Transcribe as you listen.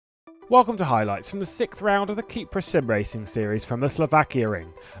Welcome to highlights from the 6th round of the CUPRA SimRacing series from the Slovakia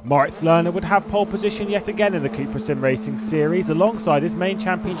Ring. Moritz Lerner would have pole position yet again in the CUPRA SimRacing series alongside his main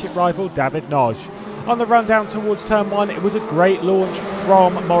championship rival David Noj. On the run down towards turn 1, it was a great launch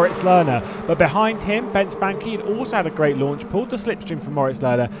from Moritz Lerner, but behind him, Bence Banke had also had a great launch, pulled the slipstream from Moritz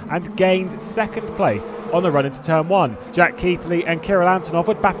Lerner and gained 2nd place on the run into turn 1. Jack Keithley and Kirill Antonov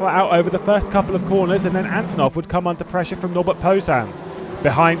would battle it out over the first couple of corners, and then Antonov would come under pressure from Norbert Posan.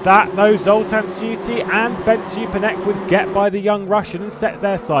 Behind that, though, Zoltan Suti and Bence Jupanek would get by the young Russian and set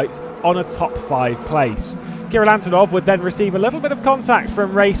their sights on a top 5 place. Kirill Antonov would then receive a little bit of contact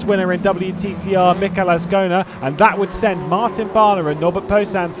from race winner in WTCR Mikel Azcona, and that would send Martin Barner and Norbert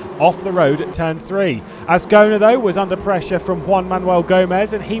Posan off the road at turn 3. Azcona, though, was under pressure from Juan Manuel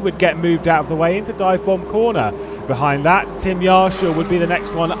Gomez, and he would get moved out of the way into dive bomb corner. Behind that, Tim Yarshall would be the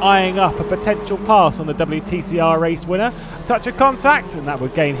next one, eyeing up a potential pass on the WTCR race winner. A touch of contact, and that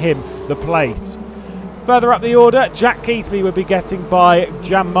would gain him the place. Further up the order, Jack Keithley would be getting by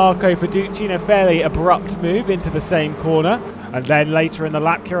Gianmarco Fiducci in a fairly abrupt move into the same corner. And then later in the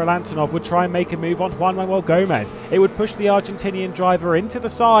lap, Kirill Antonov would try and make a move on Juan Manuel Gomez. It would push the Argentinian driver into the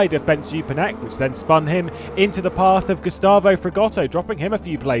side of Bence Jupanek, which then spun him into the path of Gustavo Fragotto, dropping him a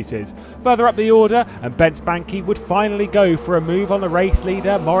few places. Further up the order, and Bence Banke would finally go for a move on the race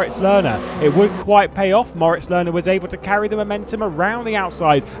leader, Moritz Lerner. It wouldn't quite pay off. Moritz Lerner was able to carry the momentum around the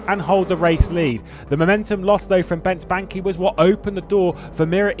outside and hold the race lead. The momentum lost, though, from Bence Banke was what opened the door for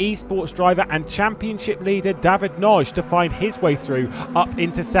Mirror Esports driver and championship leader David Noj to find his way through up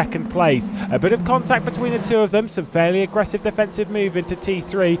into 2nd place. A bit of contact between the two of them, some fairly aggressive defensive move into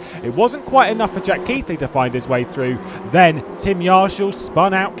T3. It wasn't quite enough for Jack Keithley to find his way through. Then Tim Yarshall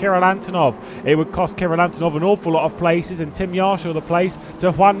spun out Kirill Antonov. It would cost Kirill Antonov an awful lot of places, and Tim Yarshall the place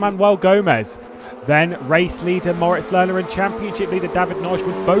to Juan Manuel Gomez. Then race leader Moritz Lerner and championship leader David Noj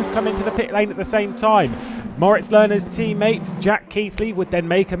would both come into the pit lane at the same time. Moritz Lerner's teammate Jack Keithley would then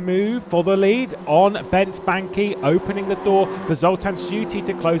make a move for the lead on Bence Banke, opening the door for Zoltan Suti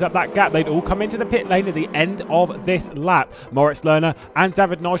to close up that gap. They'd all come into the pit lane at the end of this lap. Moritz Lerner and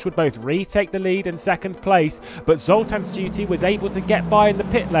David Noj would both retake the lead in 2nd place, but Zoltan Suti was able to get by in the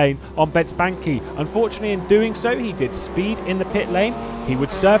pit lane on Bence Banke. Unfortunately, in doing so, he did speed in the pit lane. He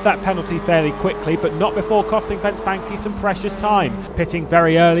would serve that penalty fairly quickly, but not before costing Bence Banke some precious time. Pitting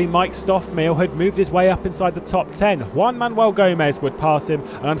very early, Mike Stoffmehl had moved his way up inside the top 10. Juan Manuel Gomez would pass him,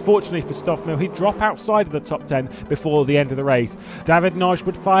 and unfortunately for Stoffmehl, he'd drop outside of the top 10 before the end of the race. David Noj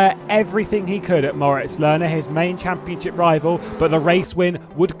would fire everything he could at Moritz Lerner, his main championship rival, but the race win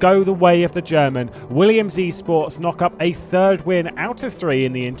would go the way of the German. Williams Esports knock up a 3rd win out of 3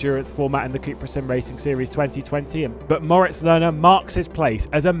 in the endurance format in the CUPRA SimRacing Series 2020, but Moritz Lerner marks his place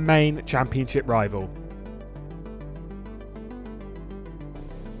as a main championship rival.